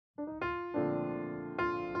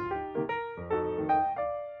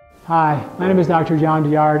Hi, my name is Dr. John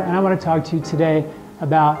Douillard, and I want to talk to you today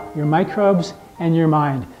about your microbes and your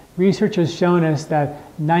mind. Research has shown us that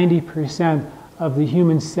 90% of the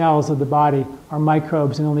human cells of the body are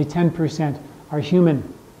microbes and only 10% are human.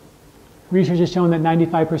 Research has shown that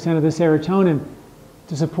 95% of the serotonin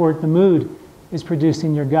to support the mood is produced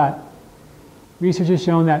in your gut. Research has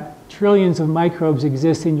shown that trillions of microbes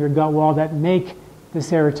exist in your gut wall that make the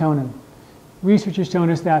serotonin. Research has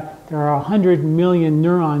shown us that there are 100 million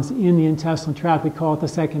neurons in the intestinal tract. We call it the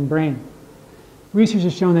second brain. Research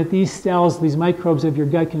has shown that these cells, these microbes of your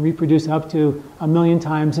gut, can reproduce up to 1 million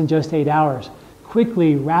times in just 8 hours,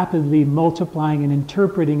 quickly, rapidly multiplying and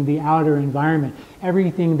interpreting the outer environment.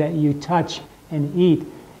 Everything that you touch and eat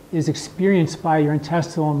is experienced by your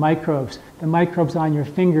intestinal microbes. The microbes on your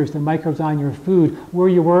fingers, the microbes on your food, where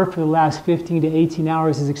you were for the last 15 to 18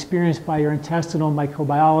 hours is experienced by your intestinal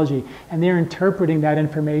microbiology. And they're interpreting that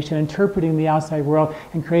information, interpreting the outside world,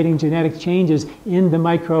 and creating genetic changes in the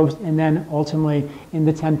microbes and then ultimately in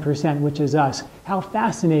the 10%, which is us. How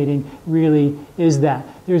fascinating really is that?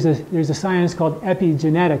 There's a science called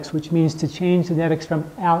epigenetics, which means to change genetics from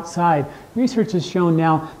outside. Research has shown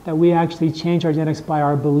now that we actually change our genetics by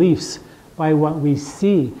our beliefs, by what we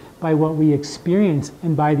see, by what we experience,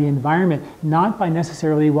 and by the environment, not by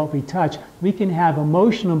necessarily what we touch. We can have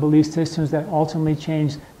emotional belief systems that ultimately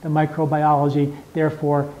change the microbiology,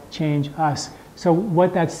 therefore change us. So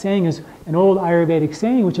what that's saying is an old Ayurvedic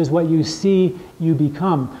saying, which is what you see, you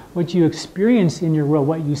become. What you experience in your world,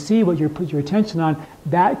 what you see, what you put your attention on,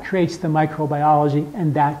 that creates the microbiology,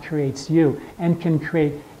 and that creates you, and can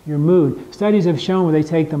create your mood. Studies have shown where they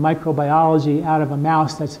take the microbiology out of a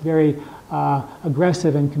mouse that's very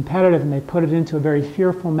aggressive and competitive, and they put it into a very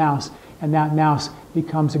fearful mouse, and that mouse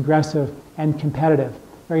becomes aggressive and competitive.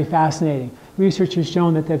 Very fascinating. Research has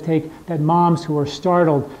shown that moms who are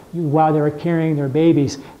startled while they're carrying their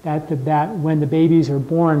babies, that when the babies are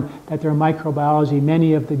born, that their microbiology,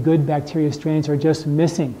 many of the good bacteria strains are just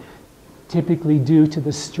missing, typically due to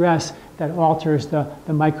the stress that alters the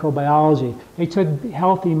microbiology. They took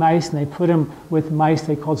healthy mice and they put them with mice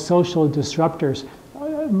they called social disruptors,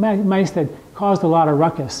 mice that caused a lot of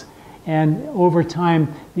ruckus. And over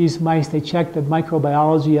time, these mice, they checked the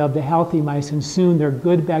microbiology of the healthy mice, and soon their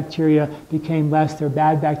good bacteria became less, their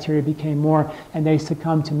bad bacteria became more, and they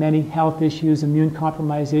succumbed to many health issues, immune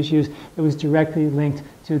compromise issues that was directly linked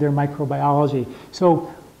to their microbiology.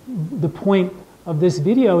 So the point of this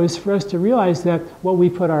video is for us to realize that what we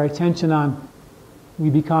put our attention on, we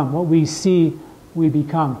become. What we see, we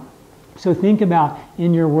become. So think about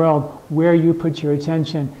in your world where you put your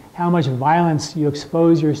attention, how much violence you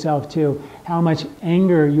expose yourself to, how much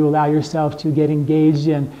anger you allow yourself to get engaged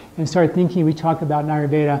in, and start thinking. We talk about in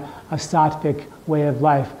Ayurveda a sattvic way of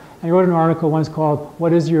life. I wrote an article once called,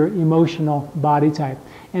 "What is your emotional body type?"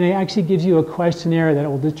 And it actually gives you a questionnaire that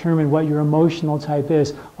will determine what your emotional type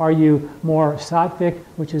is. Are you more sattvic,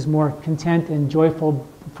 which is more content and joyful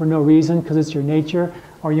for no reason because it's your nature?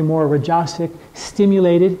 Are you more rajasic,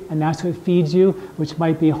 stimulated, and that's what feeds you, which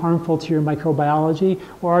might be harmful to your microbiology?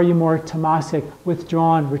 Or are you more tamasic,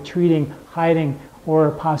 withdrawn, retreating, hiding,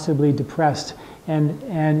 or possibly depressed?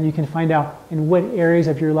 And you can find out in what areas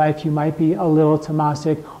of your life you might be a little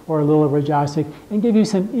tamasic or a little rajasic, and give you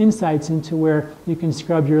some insights into where you can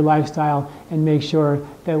scrub your lifestyle and make sure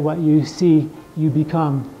that what you see, you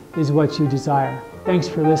become, is what you desire. Thanks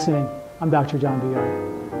for listening. I'm Dr. John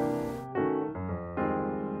Douillard.